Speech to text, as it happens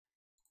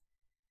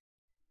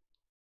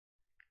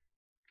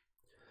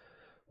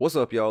What's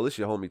up, y'all? It's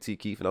your homie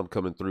T-Kief, and I'm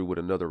coming through with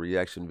another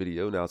reaction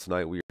video. Now,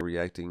 tonight we are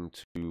reacting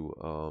to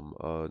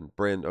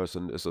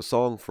it's a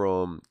song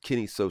from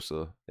Kenni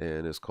Sosa,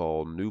 and it's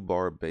called New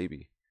Bar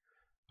Baby.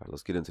 All right,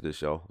 let's get into this,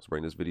 y'all. Let's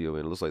bring this video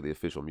in. It looks like the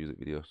official music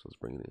video, so let's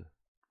bring it in.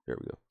 There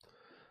we go.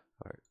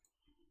 All right.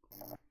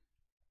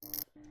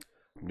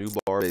 New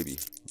Bar Baby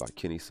by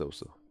Kenni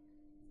Sosa.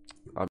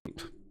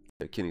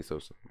 Kenni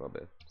Sosa, my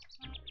bad.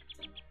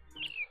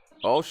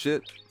 Oh,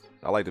 shit.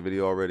 I like the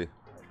video already.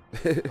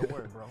 Don't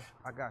worry, bro.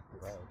 I got you,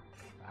 bro.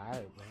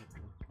 Alright,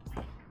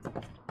 bro.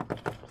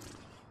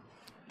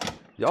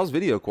 Y'all's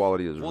video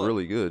quality is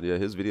really good. Yeah,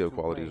 his video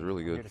quality is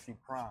really good.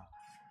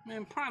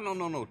 Man, Prime don't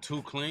know no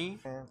too clean.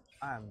 Man,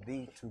 I am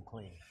the too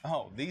clean.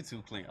 Oh, the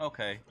too clean.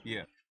 Okay,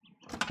 yeah.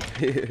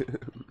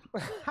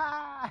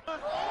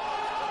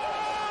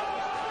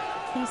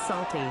 He's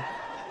salty.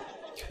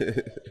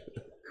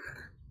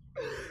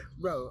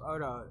 Bro,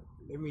 hold on.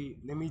 Let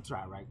me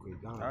try right quick.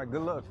 All right,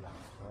 good luck.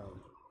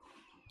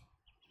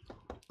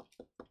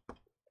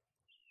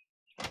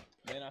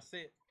 Man, I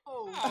said,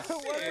 what's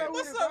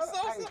up,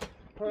 Sosa?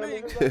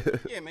 Man,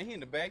 yeah, man, he in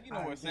the back. You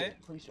know what's at.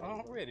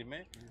 Already,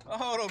 man. Oh,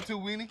 hold up, too,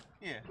 Weenie.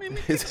 Yeah, man,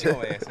 get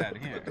your ass out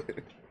of here.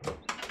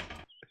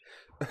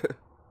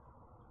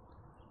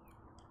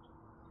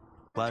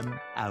 1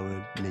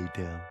 hour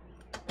later.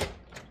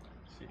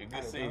 Shit,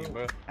 good seeing you,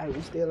 bro. Hey, we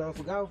still on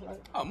for golf?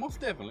 Oh,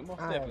 most definitely,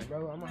 definitely.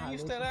 Bro, man, you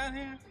still out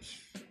here?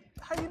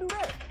 How you do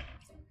that?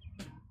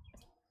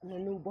 I'm the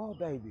new ball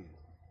baby.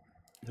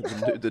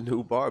 The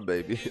new bar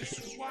baby.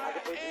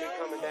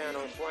 Coming down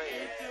on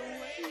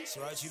swing.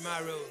 Stretch you my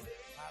road.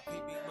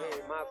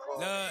 My car.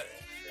 Look.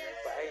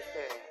 For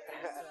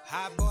 810.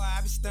 Hot boy,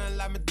 I be stunned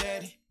like my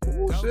daddy.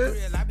 Ooh, shit.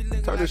 Real, I be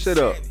looking Turn like this shit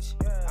up.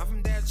 I'm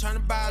from there trying to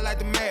buy like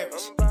the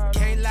Mavericks.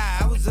 Can't lie,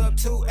 I was up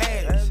 2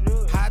 Adams.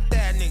 Hot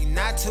that nigga,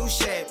 not too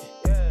shabby.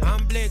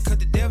 I'm blind cause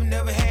the devil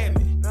never had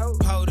me.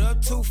 Pulled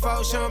up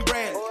 2-4 Sean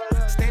Bradley.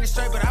 Standing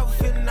straight, but I was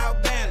feeling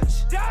out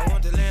balance. I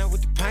want to land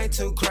with the paint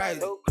too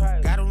crazy.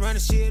 Gotta run the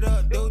shit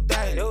up, do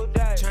daily.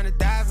 Tryna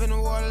dive in the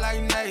water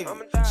like Navy.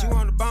 She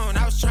want the bone,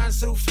 I was tryna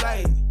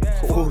souffle.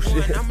 Oh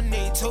shit. I'ma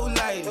need 2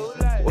 ladies.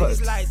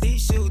 Niggas like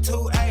these shoes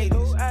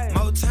 280s.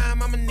 More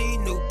time, I'ma need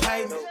new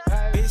payment.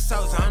 Bitch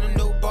Sosa on a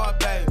new bar,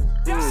 baby.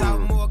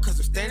 Sophomore, cause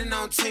I'm standing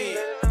on 10.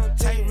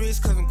 Take risks,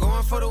 cause I'm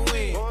going for the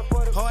win.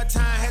 Hard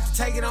time, had to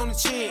take it on the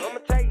chin.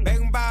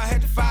 Begging ball,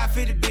 had to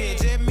 550 bin.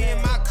 Just me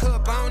and my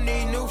cup, I don't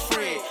need new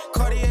friend.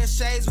 Cartier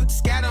shades with the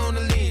scatter on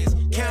the lens.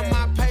 Count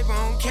my paper,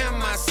 I don't count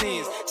my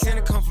sins. Send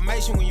a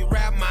confirmation when you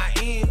wrap my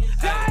end.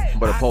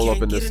 Better poll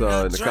up in this in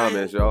the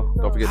comments, y'all.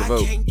 Don't forget to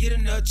vote. I can't get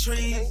enough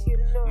trees.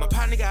 My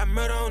partner got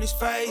murder on his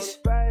face.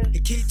 He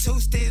keep 2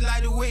 sticks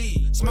like the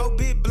weed. Smoke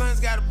big blunts,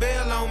 got a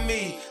bell on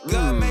me.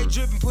 God made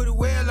drip and put a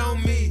well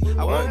on me.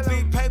 I want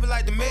big paper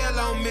like the mail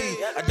on me.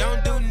 I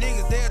don't do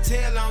niggas, they'll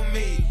tell on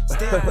me.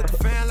 Still with the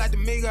fan like the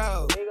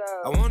Migo.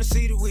 I wanna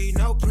see the weed,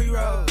 no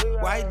pre-roll.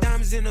 White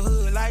diamonds in the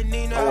hood like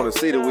Nino. I wanna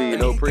see the weed,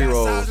 no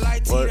pre-rolls.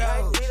 What?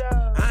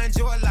 I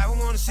enjoy life, I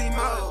wanna see more.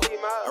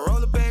 I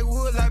roll a bag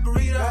wood like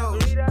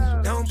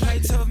burritos. Don't play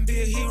tough and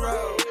be a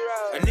hero.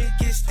 A nigga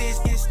get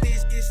stitched, get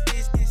stitched, get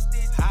stitched, get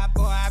stitched. Hot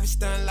boy, I be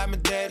stunned like my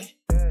daddy.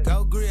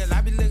 Go grill,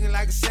 I be looking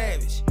like a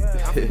savage.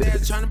 I'm from there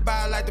tryna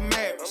buy like the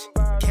Mavericks.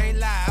 Can't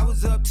lie, I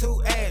was up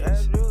 2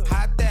 Adams.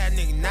 Hot that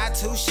nigga, not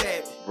too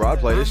shabby. Bro, I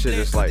play this shit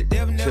just like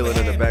chilling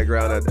in the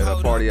background at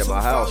a party at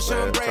my house,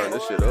 man. Turn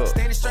this shit up.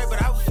 Standing straight,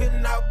 but I was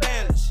feeling out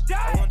balance.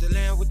 I want to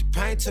land with the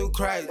paint too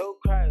crazy.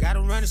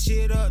 Gotta run the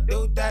shit up,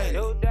 do daily.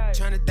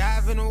 Tryna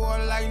dive in the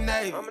water like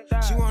Navy.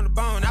 She want the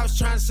bone, I was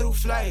tryna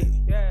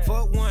souffle.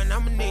 Fuck one,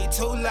 I'ma need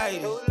 2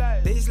 ladies.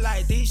 These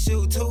like these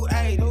shoes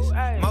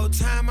 280s. More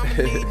time, I'ma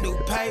need new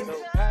payment.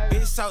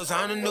 Bitch Sosa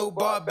on a new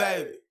bar,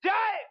 baby.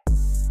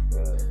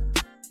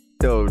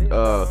 Yo,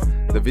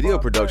 the video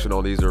production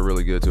on these are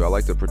really good too. I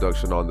like the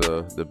production on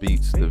the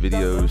beats, the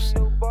videos.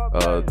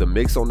 The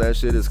mix on that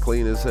shit is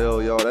clean as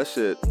hell, y'all. That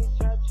shit,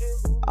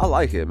 I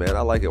like it, man.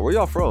 I like it. Where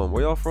y'all from?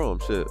 Where y'all from?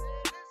 Shit.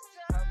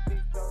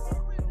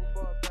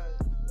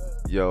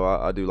 Yo,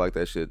 I do like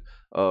that shit.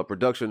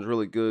 Production's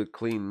really good,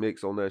 clean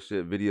mix on that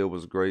shit. Video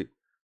was great.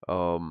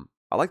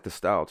 I like the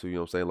style too. You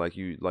know what I'm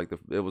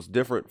saying? It was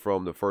different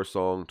from the first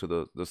song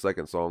to the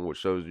second song, which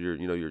shows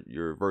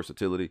your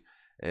versatility.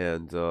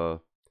 And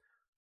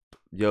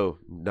yo,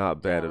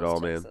 not bad at all,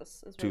 man.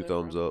 2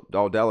 thumbs up.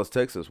 Oh, Dallas,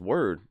 Texas.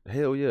 Word.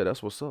 Hell yeah,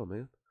 that's what's up,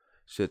 man.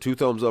 Shit, 2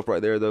 thumbs up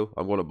right there though.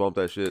 I'm gonna bump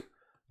that shit.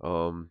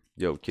 Yo,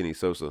 Kenni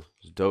Sosa.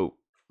 It's dope.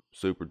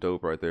 Super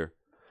dope right there.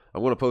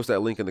 I'm gonna post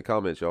that link in the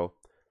comments, y'all.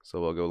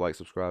 So go like,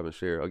 subscribe, and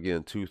share.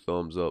 Again, 2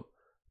 thumbs up.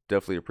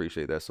 Definitely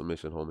appreciate that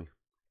submission, homie.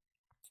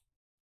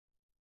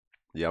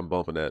 Yeah, I'm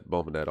bumping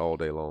that all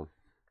day long.